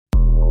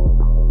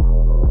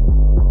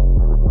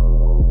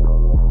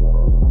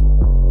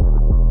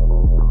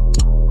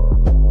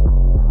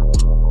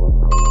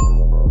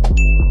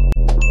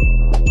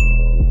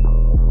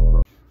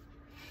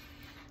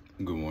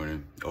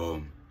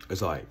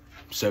it's like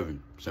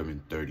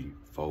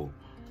 7:34.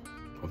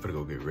 I'm finna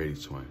go get ready,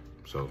 twin.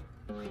 So.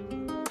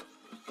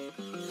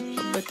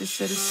 But this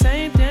shit the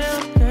same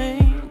damn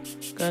thing.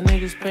 Got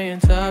niggas paying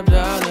top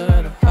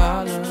dollar to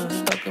holler.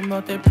 Talking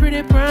about that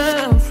pretty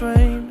brown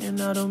frame.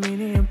 And I don't mean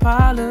the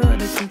Impala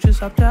that you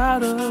just hopped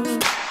out of.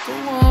 Go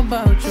on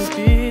about your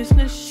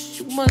business.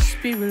 You must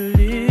be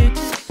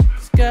religious.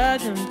 Cause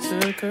God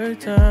done took her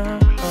time.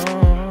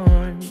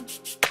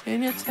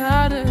 And you're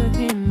tired of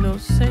hearing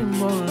those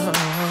same old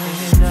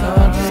lines.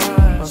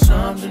 Talking about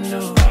something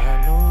new.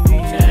 I know we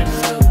can't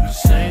look the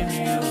same to you.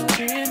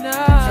 And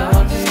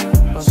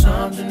talking about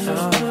something new.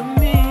 Put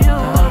me on. I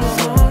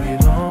just wanna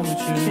get on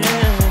with you.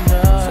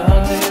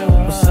 Talking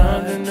about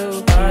something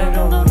new. I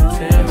don't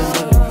pretend to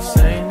look the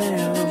same to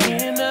you.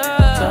 And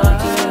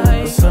talking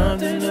about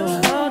something new. I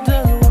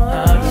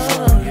just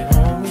wanna get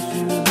on with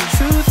you. The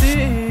truth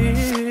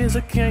is,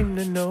 I came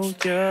to know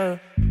ya.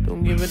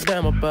 Don't give a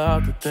damn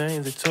about the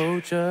things they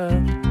told ya.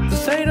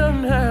 Cause they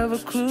don't have a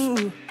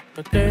clue.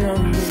 But they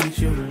don't need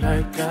you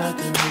like I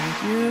do.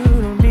 You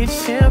don't need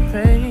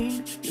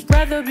champagne. You'd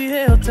rather be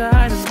held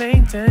tight and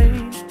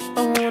maintained.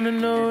 I wanna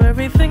know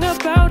everything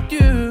about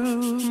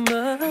you.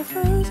 But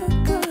first I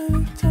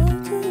gotta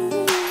talk to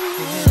you.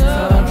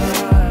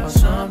 Talking about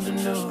something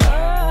new.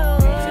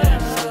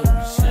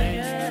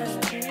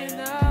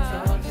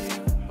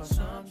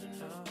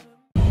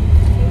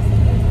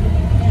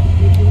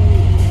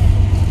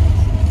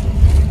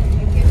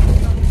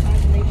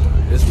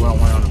 This is where I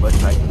went on the bus,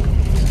 right?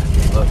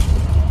 Look.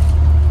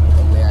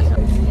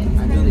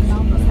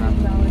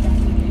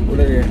 What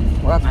are they?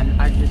 What happened?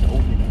 I just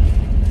opened it.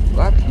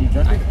 What happened? You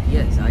drank it?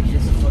 Yes, I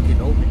just fucking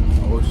opened it.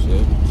 Oh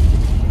shit.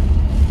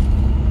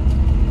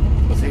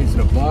 Let's head to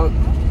the vlog.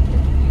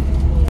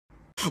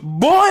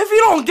 Boy, if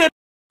you don't get.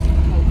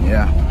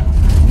 Yeah.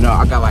 No,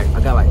 I got like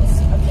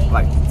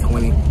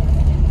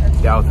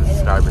 20,000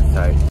 subscribers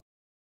tight.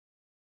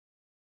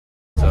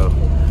 So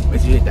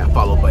make sure you hit that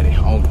follow button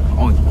on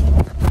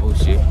oh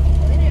shit.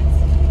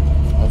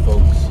 On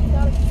folks.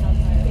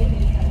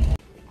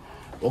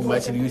 Welcome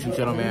back to the YouTube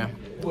channel, man.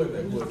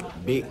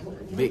 Big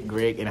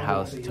Greg in the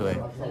house today.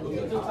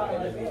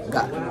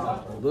 Got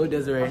Lil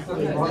Desiree,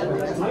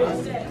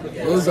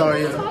 Lil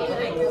Zaria,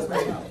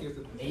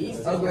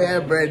 Ugly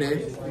ass Brandon.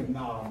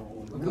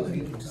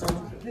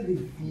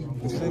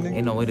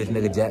 Ain't no way this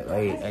nigga Jack.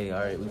 Hey,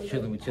 alright, we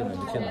chilling.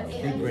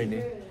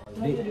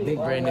 Big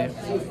Brandon.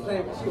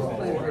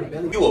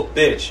 You a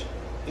bitch.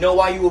 You know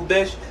why you a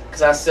bitch?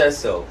 Cause I said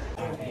so.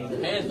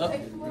 Hands up.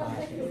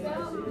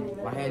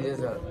 My hand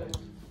is up.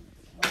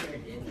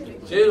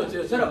 Chill.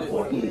 Shut up. Get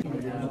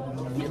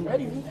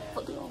ready.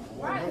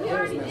 Right, we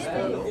already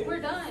did. We're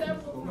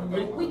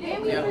done. We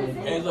did.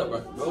 Hands up, bro.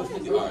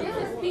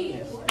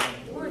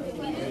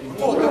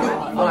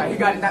 Alright, you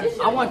got it.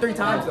 I won 3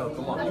 times though.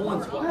 Come on. You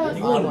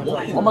won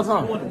 1. One more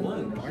time. What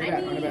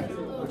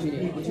you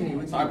need?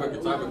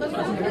 Tiebreaker. I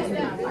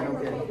don't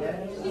get it.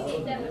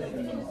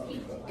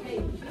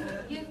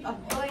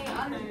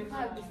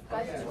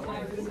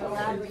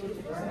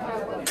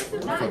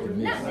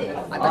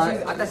 I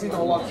thought she was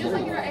gonna walk through. Just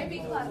like in our AP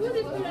class.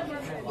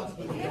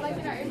 Like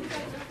in our AP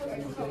class, we're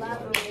supposed to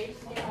collaborate.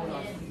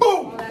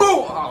 Boom!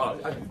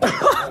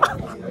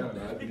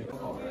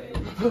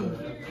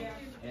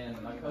 And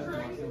my cousin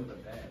wants to with a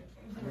bag.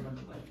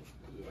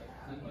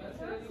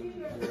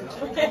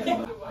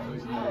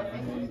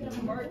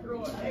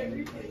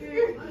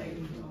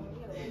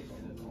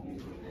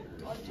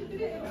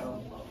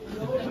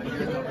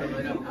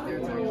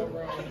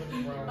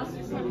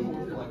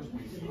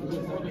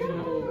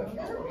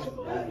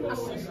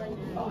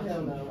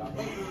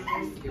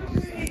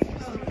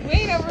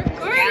 Wait, I'm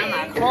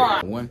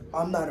recording. One.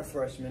 I'm not a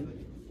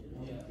freshman.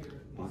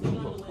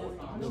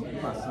 Look at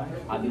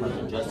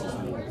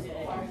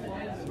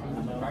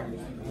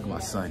my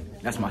son.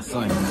 That's my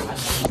son.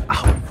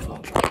 Ow.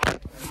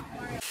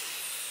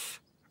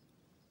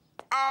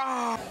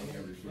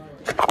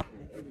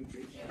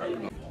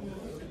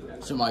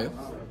 Shamaya.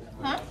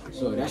 Huh?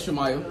 So that's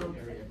Shamaya.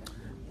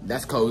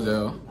 That's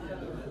Kozel.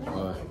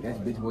 That's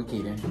bitch boy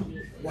Keaton.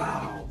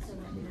 Wow.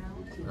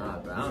 Nah,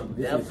 bro, I'm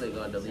definitely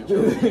gonna delete you.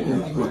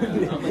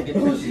 I'm gonna get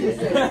this.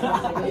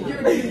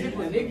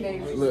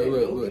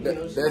 Look.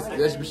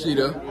 That's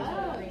Rashida.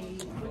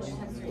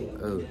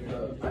 Oh,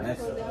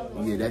 that's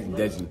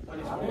Deji.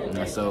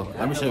 Yeah, so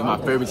let me show you my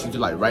favorite teacher,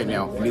 like right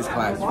now in this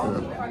class.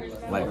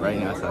 Like right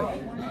now, it's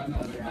like.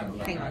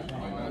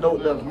 No,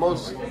 the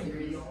most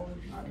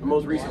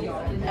recent.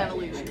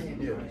 Evolution.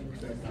 Yeah.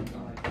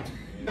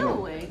 Go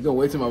away. You gonna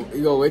wait till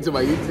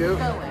my YouTube?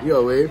 Go away. You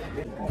gonna wait?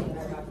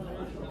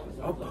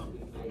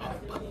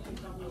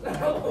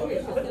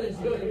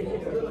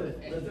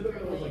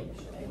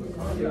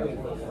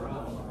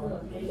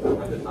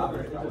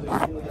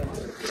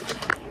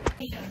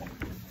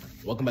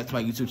 Welcome back to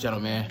my YouTube channel,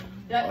 man.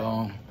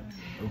 We're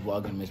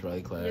vlogging Miss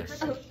Riley class. She's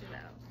gonna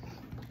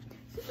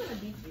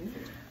beat you.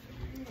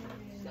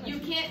 You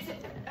can't say.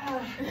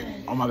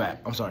 Oh my bad.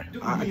 I'm sorry.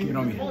 I keep it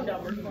on me. How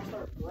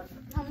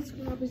much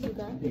numbers you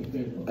got?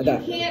 I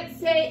got. You can't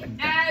say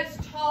as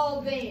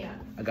tall than.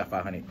 I got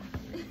 500.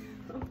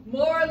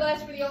 More or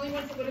less were the only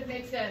ones that would have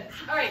made sense.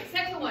 All right,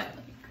 second one.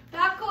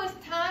 Paco es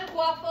tan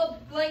guapo,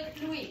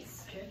 blank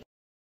Luis.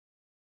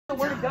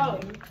 Where'd it go?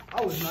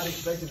 I was not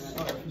expecting that.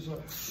 All right,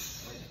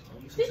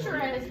 Sit your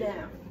ass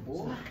down.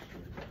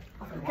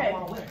 okay.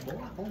 Hold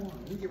on,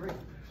 let me get ready.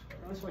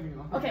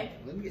 Okay.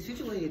 Let me get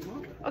situated,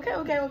 Tom. Okay.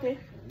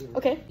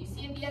 You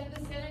see in the end of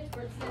the sentence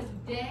where it says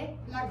de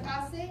la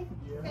clase?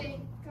 Okay,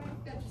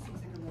 that just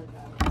seems like a word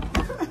value.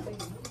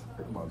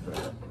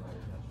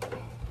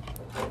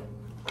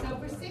 So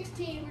for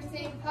 16, we're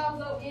saying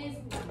Pablo is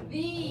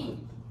the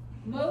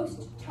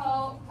most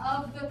tall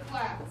of the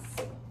class.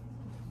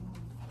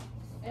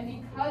 And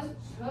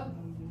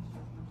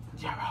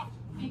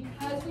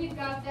because we've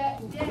got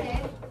that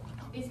de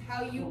is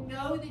how you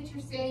know that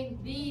you're saying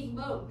the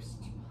most.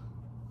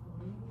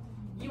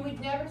 You would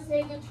never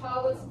say the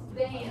tallest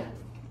than.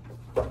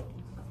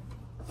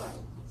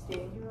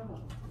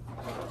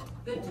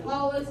 The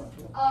tallest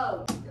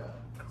of.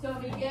 So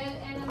Miguel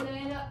and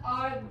Elena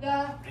are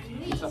the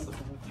least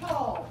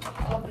tall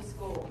of the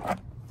school.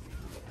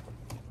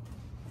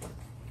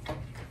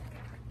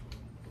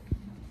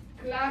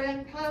 Clara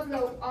and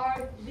Pablo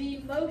are the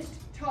most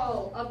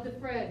tall of the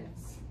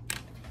friends.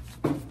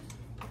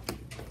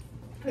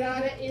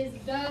 Clara is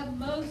the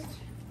most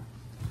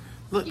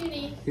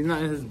skinny He's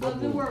not in his of the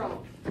bubble.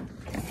 world.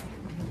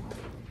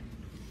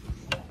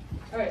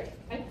 All right,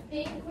 I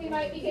think we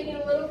might be getting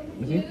a little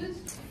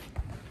confused.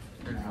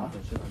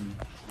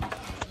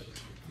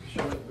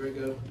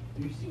 Virgo,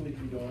 do you see what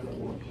you're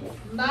doing?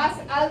 Más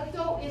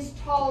alto is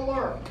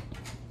taller.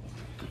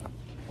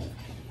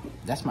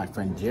 That's my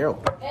friend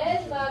Gerald.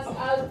 And más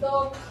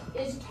alto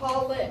is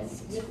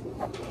tallest.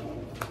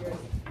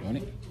 Want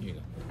it? Here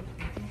you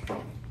go.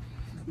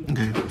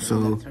 Okay,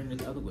 so Turn it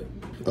the other way.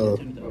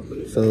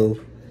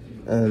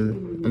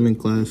 I'm in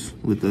class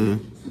with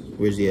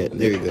where's he at?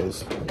 There he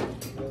goes.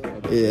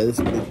 Yeah, this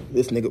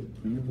nigga.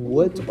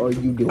 What are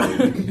you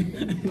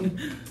doing?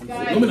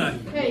 Guys,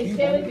 hey,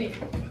 stay with me.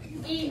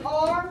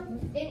 ER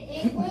in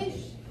English,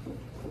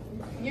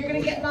 you're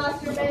gonna get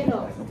Master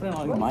Mango.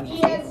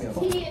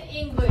 EST in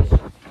English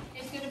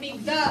is gonna be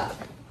the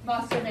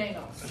Master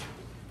Mango.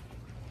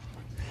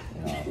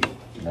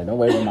 No, don't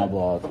wait on my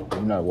blog.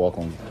 You're not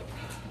welcome.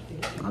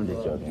 I'm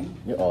just joking.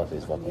 You're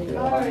always welcome, girl.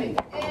 All right,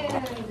 and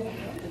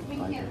we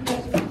can't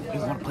touch it.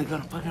 Play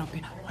gun, play gun.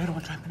 I don't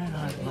want to try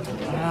banana.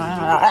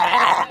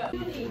 Do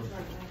you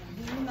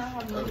not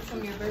have notes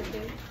from your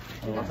birthday?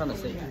 I'm trying to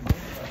say.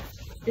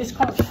 It's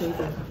called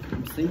sleeping.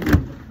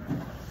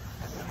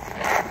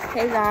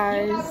 Hey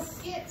guys. You have a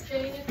skit,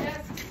 stay in the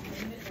desk.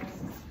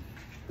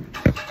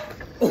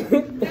 That's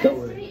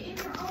pretty in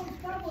your own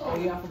bubble. Oh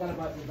yeah, I forgot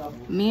about your bubble.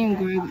 Me and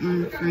Greg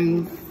aren't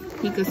friends.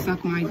 He could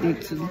suck my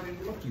dick too.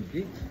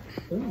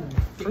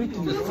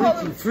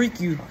 Freak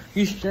you.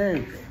 You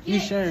sharing. You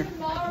sharing.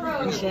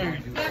 Tomorrow. You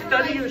sharing.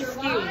 Study your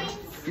skills.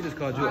 He just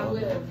called you up.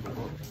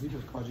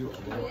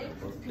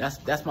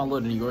 That's my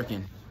little New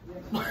Yorkin.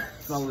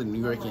 That's my little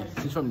New Yorkin.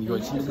 She's from New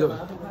York. She's good.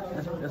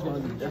 That's my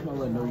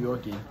little New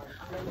Yorkin.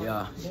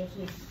 Yeah.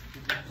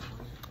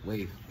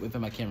 Wave at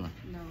my camera.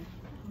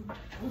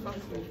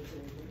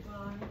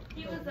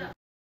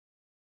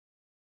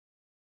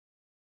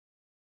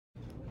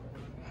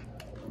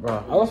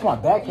 Bro, I lost my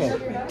backpack.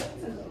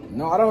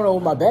 No, I don't know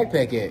where my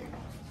backpack at.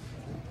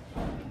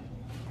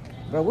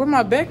 Bro, where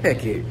my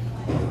backpack at?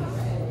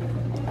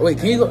 Wait,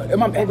 can you go? Is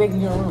my backpack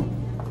in your room?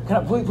 Can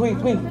I, please? I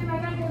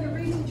gotta go to the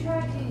recent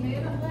track team,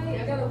 man. I'm late.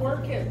 I gotta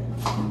work it.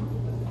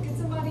 Get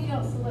somebody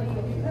else to let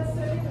you. Because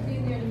they're gonna be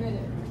in there in a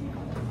minute.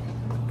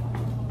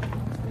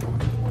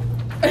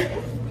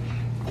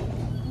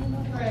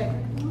 Greg,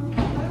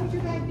 why would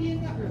your bag be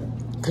in that room?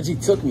 Cause she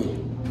took me.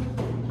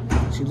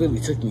 She literally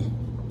took me.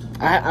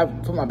 I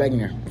put my bag in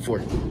there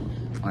before.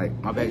 Like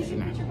my bag's in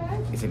there.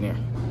 It's in there.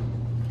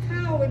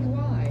 How and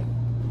why?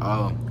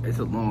 It's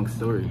a long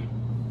story.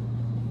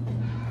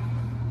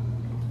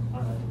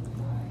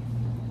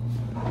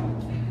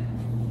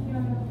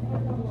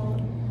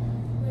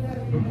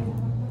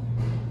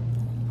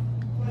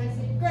 What I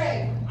say,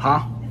 Greg?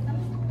 Huh?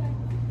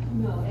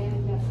 No,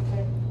 and yes,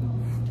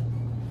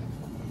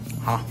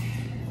 Huh?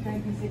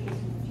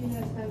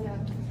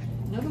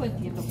 No lo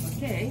entiendo por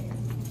qué.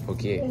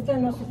 Okay. Esta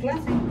no es su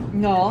clase.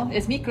 No,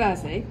 es mi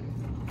clase.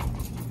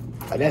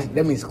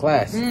 That means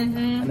class. I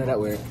know that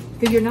word.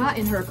 Because you're not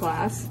in her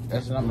class.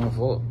 That's not my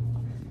fault.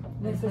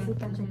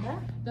 ¿Necesitan checar?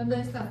 ¿Dónde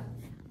está?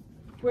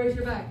 Where's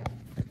your bag?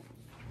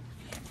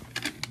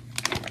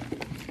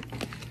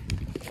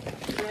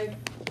 Greg?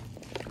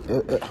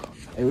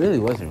 It really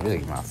wasn't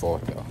really my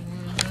fault though.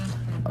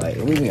 Like,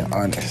 if we being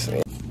honest,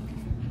 it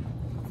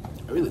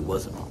really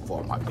wasn't my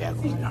fault. My bag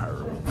was in her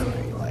room.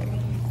 Like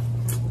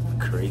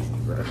crazy,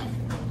 bro.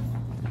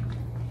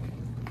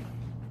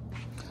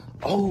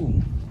 Oh,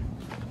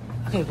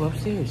 okay, go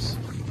upstairs.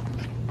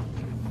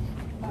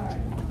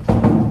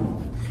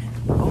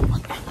 Oh my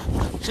God,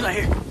 she's not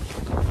here.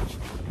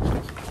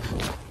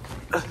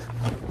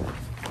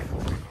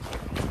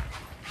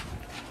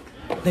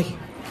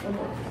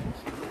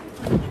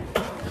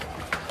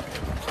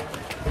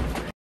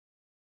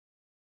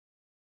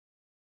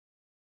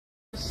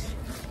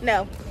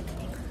 No.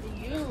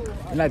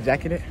 You're not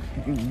jacking it?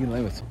 You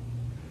lame with it.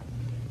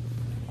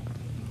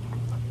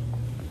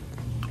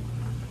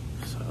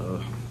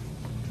 So,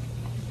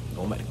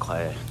 going back to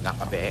class. Not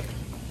my bag.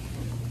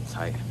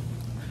 Tight.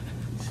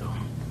 So,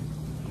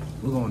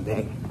 we're going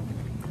back.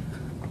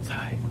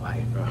 Tight.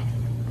 Like, bro.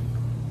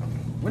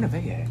 Where the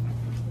bag at?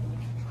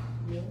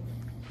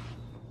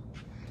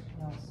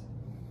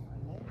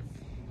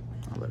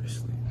 I'll let her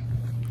sleep.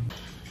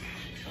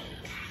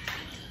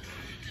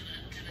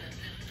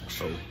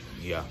 So,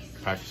 yeah,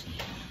 practicing.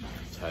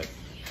 Tight.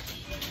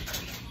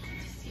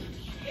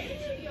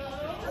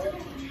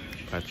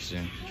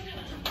 Practicing.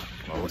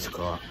 Oh, what's it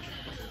called?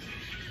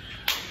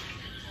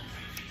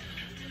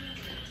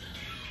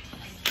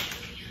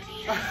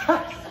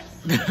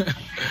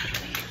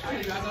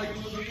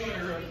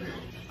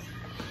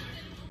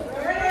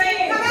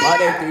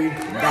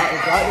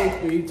 Friday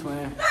 3,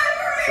 twin.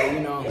 So, you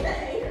know.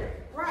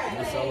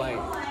 So, like.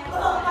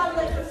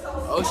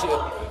 Oh, shit.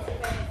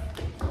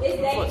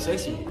 Fuck,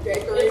 sexy. Day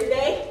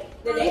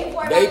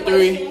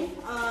 3.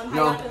 You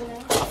know,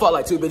 I fought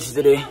like 2 bitches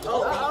today.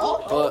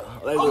 But,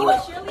 let's do it.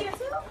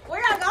 Where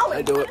y'all going?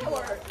 Let's do it.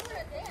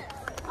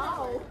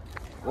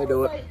 Let's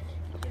do it.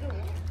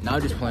 Nah,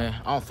 I'm just playing.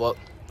 I don't fuck.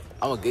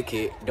 I'm a good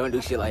kid. Don't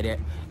do shit like that.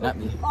 Not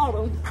me.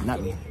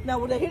 Not me. Now,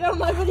 will they hit on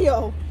my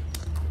video?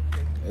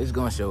 It's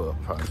gonna show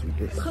up, probably.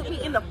 Put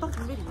me in the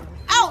fucking video.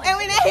 Oh, and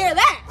we didn't hear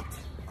that.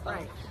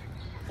 Right.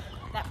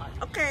 That part.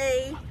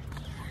 Okay.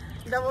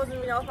 That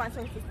wasn't me. That was my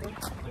twin sister.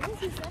 What was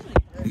he saying?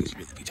 Niggas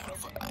really be trying to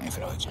fuck. I ain't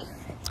finna hurt you.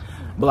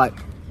 But like,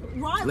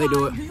 they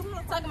do it. Do you want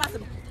to talk about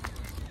some?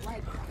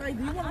 Like, do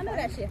you want to know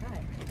that shit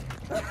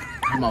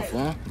high? My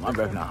phone? My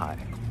breath not high.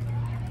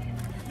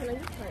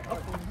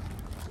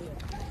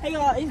 Hey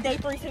y'all, it's day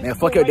 3. Man,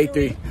 fuck your day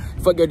 3.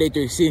 Fuck your day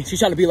 3. See, she's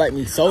trying to be like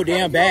me so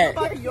damn bad.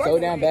 So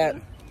damn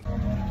bad.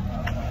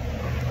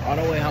 On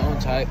the way home,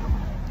 type.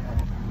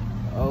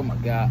 Oh my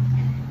god.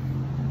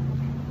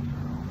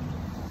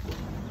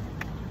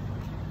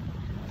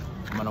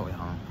 I'm on the way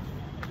home.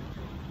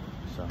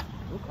 So,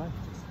 okay.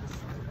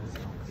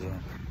 Yeah.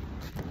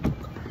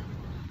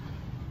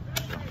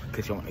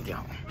 Cause you want to get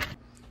home.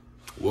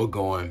 We're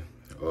going.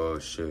 Oh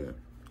shit.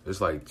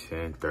 It's like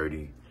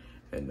 10:30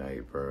 at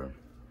night, bro.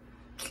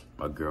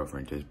 My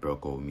girlfriend just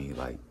broke over me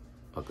like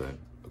a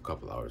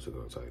couple hours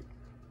ago, type.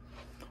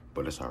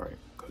 But it's alright,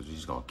 cause we're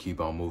just gonna keep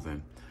on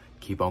moving,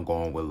 keep on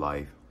going with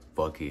life.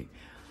 Fuck it.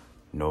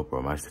 No, bro,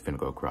 I'm just finna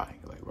go cry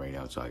like right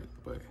outside.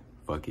 But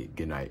fuck it.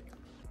 Good night.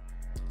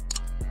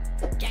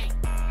 Gang.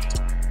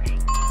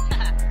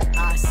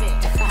 Oh shit.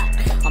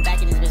 I'm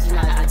back in this bitch, you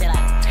know, until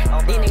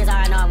like, these niggas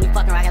already know we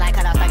fucking rockin' like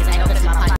cut off, like it's ain't no bitch in my pocket.